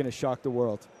going to shock the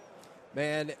world.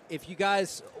 Man, if you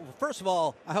guys, first of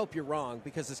all, I hope you're wrong,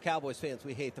 because as Cowboys fans,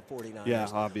 we hate the 49ers. Yeah,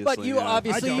 obviously. But you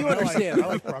understand. I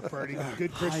like Brock Purdy.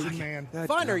 Good Christian man.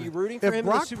 Fine, are you rooting for him If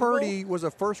Brock in the Super Bowl? Purdy was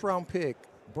a first-round pick,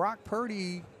 Brock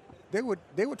Purdy, they would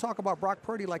talk about Brock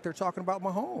Purdy like they're talking about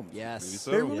Mahomes. Yes.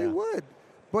 So, they really would.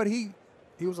 But he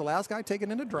was the last guy taken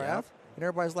in the draft, and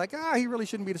everybody's like, he really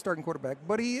shouldn't be the starting quarterback.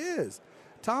 But he is.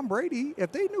 Tom Brady,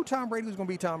 if they knew Tom Brady was going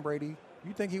to be Tom Brady,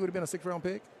 you think he would have been a 6th-round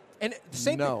pick? And the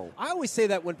same thing, I always say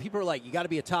that when people are like, you got to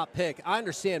be a top pick. I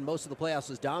understand most of the playoffs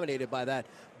was dominated by that.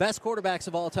 Best quarterbacks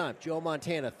of all time, Joe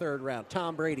Montana, 3rd round.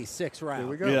 Tom Brady, 6th round.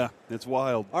 There we go. Yeah, it's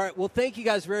wild. All right, well, thank you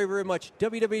guys very, very much.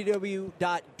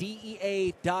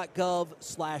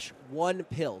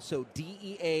 www.dea.gov/onepill. So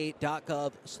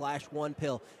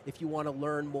dea.gov/onepill if you want to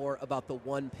learn more about the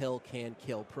One Pill Can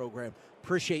Kill program.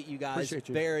 Appreciate you guys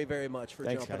very, very much for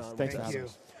jumping on. Thanks, Thank you.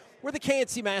 We're the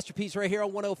K&C Masterpiece right here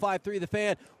on 105.3 The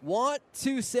Fan. Want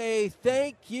to say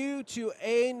thank you to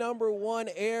A#1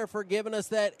 Air for giving us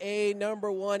that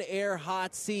A#1 Air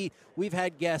hot seat. We've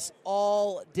had guests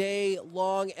all day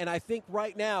long, and I think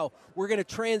right now we're going to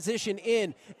transition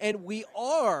in, and we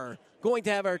are going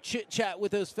to have our chit-chat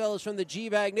with those fellas from the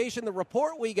GBAG Nation. The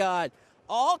report we got,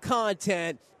 all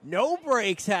content, no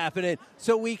breaks happening,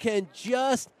 so we can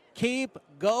just keep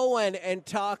going and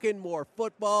talking more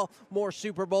football, more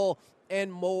Super Bowl,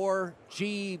 and more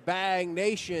GBAG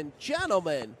Nation.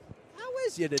 Gentlemen, how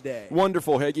is you today?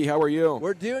 Wonderful, Heggie. How are you?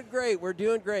 We're doing great. We're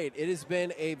doing great. It has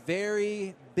been a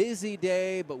very busy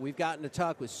day, but we've gotten to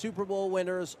talk with Super Bowl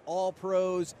winners,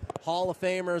 All-Pros, Hall of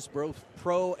Famers, both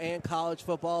pro and college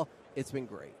football. It's been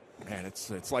great. Man,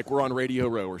 it's like we're on Radio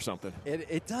Row or something.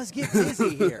 It does get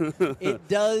busy here. It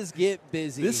does get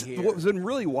busy here. What's been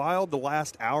really wild the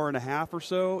last hour and a half or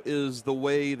so is the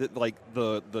way that, like,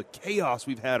 the chaos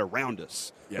we've had around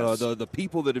us. Yes. The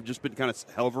people that have just been kind of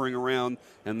hovering around,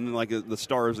 and then, like, the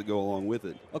stars that go along with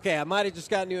it. Okay, I might have just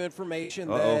got new information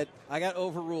that I got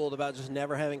overruled about just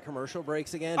never having commercial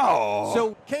breaks again. Oh.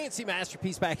 So K&C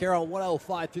Masterpiece back here on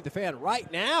 105 through the Fan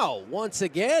right now, once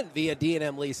again via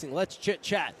D&M Leasing. Let's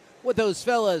chit-chat with those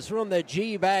fellas from the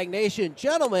GBAG Nation.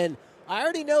 Gentlemen, I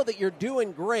already know that you're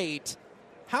doing great.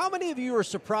 How many of you are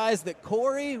surprised that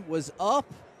Corey was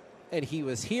up and he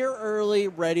was here early,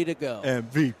 ready to go?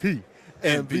 MVP,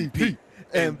 MVP,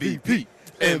 MVP,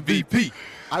 MVP.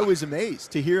 I was amazed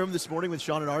to hear him this morning with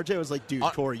Sean and RJ. I was like, dude,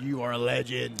 Corey, you are a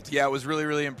legend. Yeah, it was really,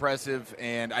 really impressive,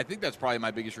 and I think that's probably my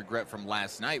biggest regret from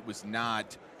last night was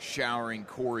not showering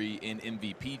Corey in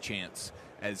MVP chants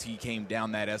as he came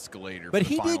down that escalator. But for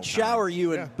he the final did shower time.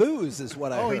 you in booze, is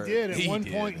what I heard. Oh, he did. At He one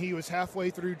did. point, he was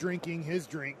halfway through drinking his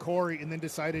drink, Corey, and then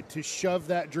decided to shove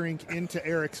that drink into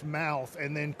Eric's mouth.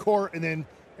 And then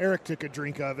Eric took a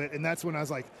drink of it, and that's when I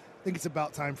was like, I think it's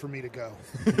about time for me to go.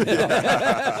 Good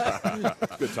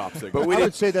top signal. But I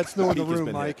would say that's no in the Peak has room,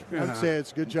 been Mike. hit. I'd say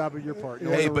it's a good job of your part.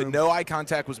 Hey, but no eye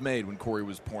contact was made when Corey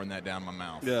was pouring that down my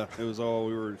mouth. Yeah, it was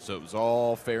all So it was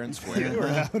all fair and You square. were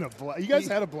having a blast. You guys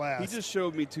had a blast. He just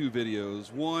showed me 2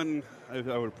 videos. One, I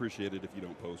would appreciate it if you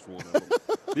don't post one of them.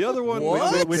 The other one,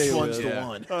 What? Which okay one's with. the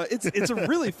one? It's a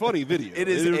really funny video. It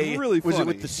is really funny. Was it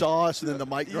with the sauce and then the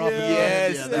mic drop?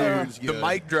 Yes, Yeah, that was the good.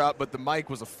 mic dropped, but the mic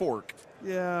was a fork.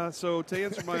 Yeah, so to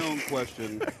answer my own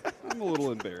question, I'm a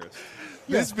little embarrassed.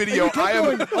 This video, I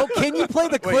am. Oh, can you play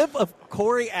the clip of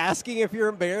Corey asking if you're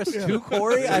embarrassed to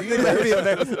Corey? I think that'd be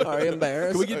embarrassing. Are you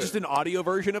embarrassed? Can we get just an audio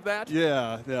version of that?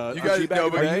 Yeah. You guys GBAG, know,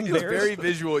 but are you it's embarrassed? very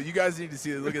visual. You guys need to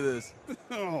see it. Look at this.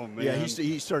 Oh, man. Yeah,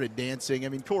 he started dancing. I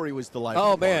mean, Corey was the life.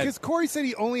 Oh, of the man. party. Because Corey said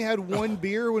he only had one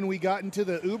beer when we got into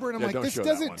the Uber, and I'm Yeah, like, don't this show that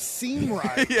one. doesn't seem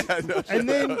right. Yeah, And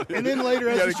then later,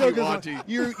 as gotta the show keep goes on, watching.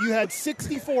 you had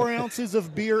 64 ounces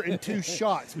of beer and 2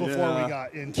 shots before we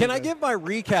got into. Can I give my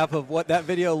recap of what that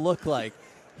video looked like?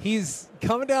 He's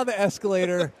coming down the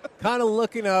escalator, kind of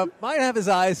looking up, might have his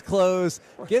eyes closed,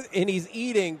 and he's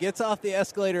eating, gets off the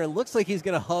escalator, and looks like he's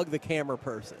going to hug the camera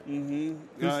person. Mm-hmm.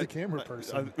 Who's the camera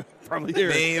person? Probably here.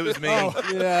 Me, it was me. Oh,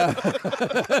 yeah.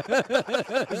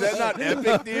 Is that not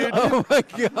epic, dude? Oh, my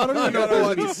God. I don't even know if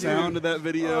there's any sound to that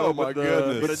video. Oh, my but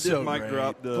goodness. But it It's did so mic great.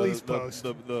 drop Please post.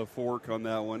 the fork on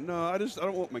that one. No, I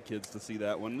don't want my kids to see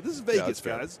that one. This is Vegas, it's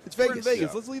fair. guys. It's We're in Vegas. Vegas.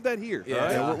 Yeah. Let's leave that here. Yeah. all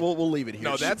right? Yeah, we'll leave it here.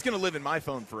 No, that's going to live in my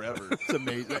phone forever. It's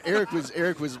amazing. Eric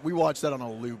was. We watched that on a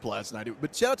loop last night.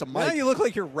 But shout out to Now Mike. you look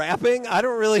like you're rapping. I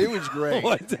don't really. It was great.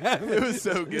 What's happening? It was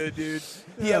so good, dude.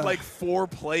 He had like 4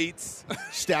 plates.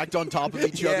 Stacked on top of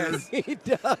each other. Yes. He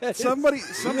does.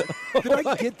 Did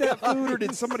I get that food, or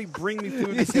did somebody bring me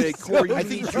food and say, "Corey, I you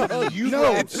need think to you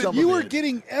No, grabbed some you of were it.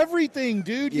 getting everything,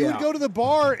 dude. You would Yeah. go to the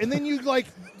bar, and then you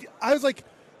I was like,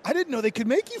 I didn't know they could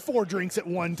make you 4 drinks at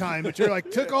one time, but you're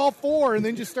like, took all 4 and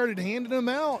then just started handing them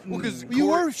out. And 'cause you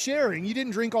Corey- were sharing. You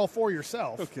didn't drink all 4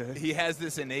 yourself. Okay. He has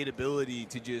this innate ability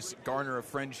to just garner a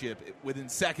friendship within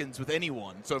seconds with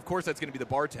anyone. So, of course, that's going to be the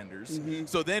bartenders. Mm-hmm.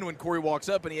 So then when Corey walks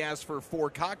up and he asks for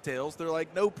 4 cocktails, they're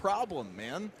like, no problem,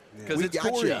 man. Because We it's gotcha.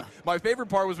 Corey. My favorite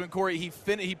part was when Corey,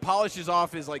 he polishes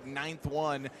off his, 9th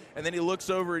one, and then he looks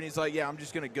over and he's like, yeah, I'm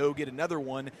just going to go get another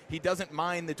one. He doesn't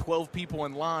mind the 12 people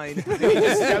in line. He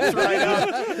just steps right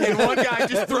up, and one guy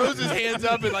just throws his hands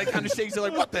up and, kind of shakes it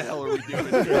like, what the hell are we doing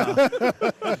here?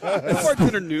 The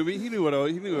bartender knew me. He knew what I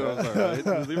was all right.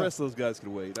 The rest of those guys could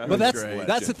wait. But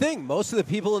that's the thing. Most of the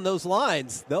people in those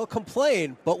lines, they'll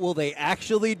complain, but will they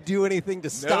actually do anything to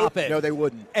stop it? No, they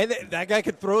wouldn't. And that guy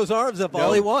could throw his arms up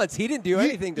all he wants. He didn't do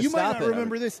anything to you stop might not it.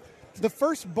 remember this. The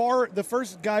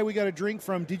first guy we got a drink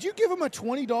from, did you give him a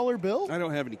 $20 bill? I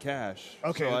don't have any cash.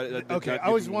 Okay. So I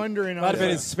was wondering. Might have been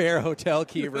his spare hotel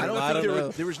key. I don't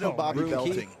think there was no Bobby room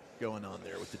belting key. going on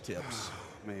there with the tips.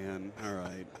 Man, all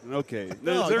right. Okay.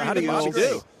 No, Is there how did anything Bobby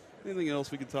else? do? Anything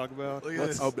else we can talk about?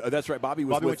 Oh, that's right. Bobby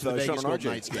was went with to the Sean Vegas and Golden RJ.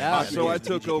 Knights game. Yeah. So I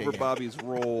took BGK over game. Bobby's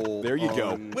role. There you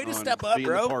go. Way to on step up, being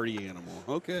bro. the party animal.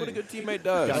 Okay. What a good teammate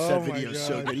does. Gosh, Oh that my video is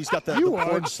so God. good. He's got the You porn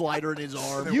won. slider in his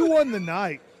arm. You won the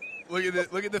night. Look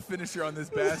at the finisher on this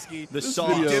basket. The He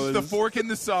sauce. dips the fork in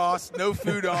the sauce, no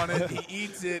food on it. He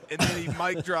eats it, and then he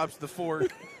mic drops the fork.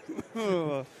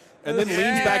 And then leans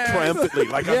back triumphantly,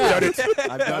 like I've done it.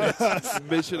 I've done it.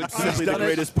 Mission Simply accomplished. the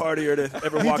greatest partier to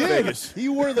ever walk Vegas.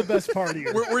 You were the best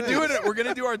partier. We're doing it. We're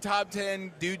gonna do our top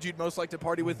 10 dudes you'd most like to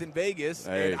party with in Vegas,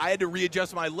 Hey. and I had to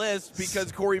readjust my list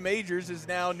because Corey Majors is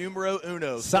now numero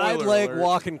uno. Side Spoiler leg alert.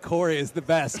 walking Corey is the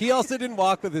best. He also didn't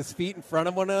walk with his feet in front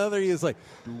of one another. He was like,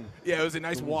 Yeah, it was a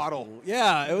nice waddle.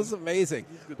 yeah, it was amazing.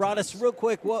 Brought us real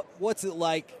quick. What's it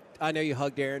like? I know you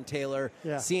hugged Aaron Taylor.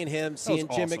 Yeah. Seeing him, seeing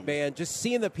Jim awesome. McMahon, just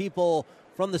seeing the people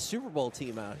from the Super Bowl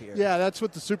team out here. Yeah, that's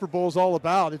what the Super Bowl is all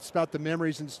about. It's about the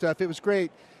memories and stuff. It was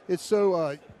great. It's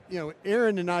so,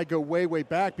 Aaron and I go way, way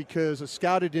back because I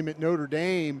scouted him at Notre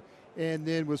Dame and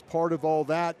then was part of all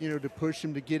that, to push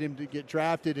him to get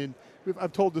drafted. And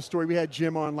I've told the story. We had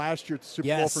Jim on last year at the Super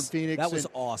Bowl Yes, from Phoenix. that was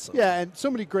and, awesome. Yeah, and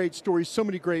so many great stories, so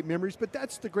many great memories. But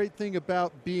that's the great thing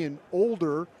about being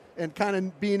older and kind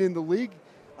of being in the league.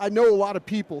 I know a lot of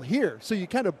people here, so you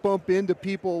kind of bump into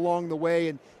people along the way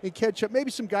and catch up.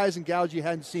 Maybe some guys and gals you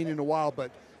hadn't seen in a while,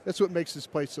 but that's what makes this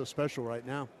place so special right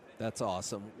now. That's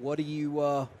awesome. What do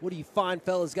you fine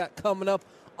fellas got coming up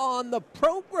on the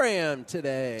program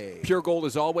today? Pure Gold,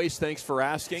 as always, thanks for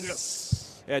asking.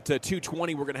 At 2:20,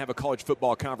 we're going to have a college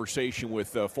football conversation with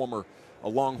former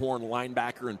Longhorn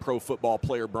linebacker and pro football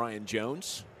player Brian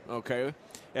Jones. Okay.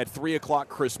 At 3 o'clock,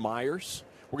 Chris Myers.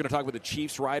 We're going to talk with the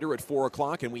Chiefs writer at 4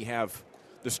 o'clock, and we have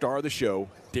the star of the show,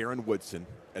 Darren Woodson,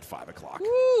 at 5 o'clock.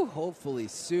 Woo, hopefully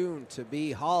soon to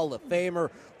be Hall of Famer.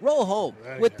 Roll home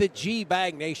with the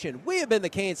GBAG Nation. We have been the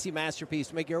K&C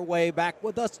Masterpiece. Make your way back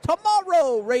with us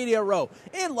tomorrow, Radio Row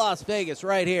in Las Vegas,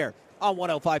 right here on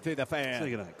 105.3 The Fan. Say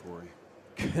goodnight, Corey.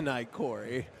 Good night,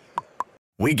 Corey.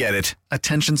 We get it.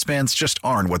 Attention spans just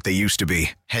aren't what they used to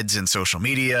be. Heads in social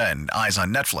media and eyes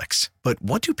on Netflix. But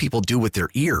what do people do with their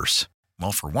ears?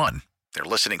 Well, for one, they're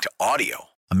listening to audio.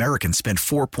 Americans spend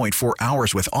 4.4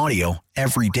 hours with audio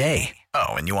every day. Oh,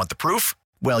 and you want the proof?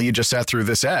 Well, you just sat through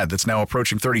this ad that's now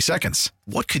approaching 30 seconds.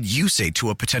 What could you say to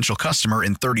a potential customer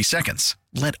in 30 seconds?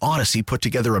 Let Odyssey put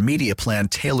together a media plan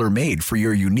tailor-made for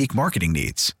your unique marketing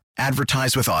needs.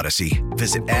 Advertise with Odyssey.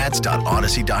 Visit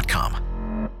ads.odyssey.com.